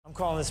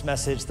calling this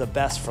message the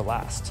best for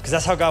last, because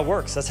that's how God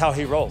works. That's how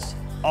he rolls.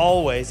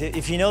 Always.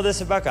 If you know this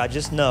about God,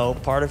 just know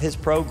part of his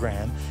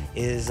program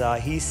is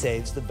he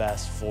saves the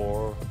best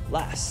for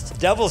last. The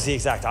devil's the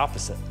exact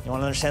opposite. You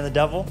want to understand the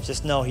devil?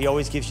 Just know he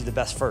always gives you the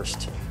best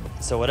first.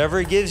 So whatever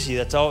he gives you,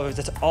 that's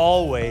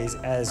always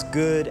as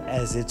good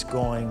as it's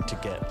going to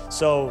get.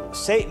 So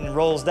Satan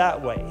rolls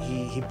that way.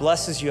 He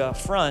blesses you up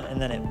front,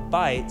 and then it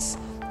bites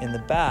in the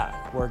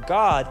back, where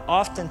God,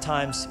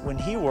 oftentimes when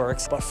he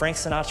works, but Frank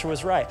Sinatra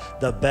was right,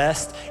 the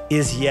best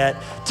is yet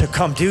to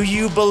come. Do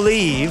you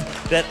believe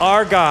that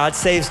our God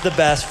saves the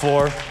best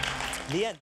for the end?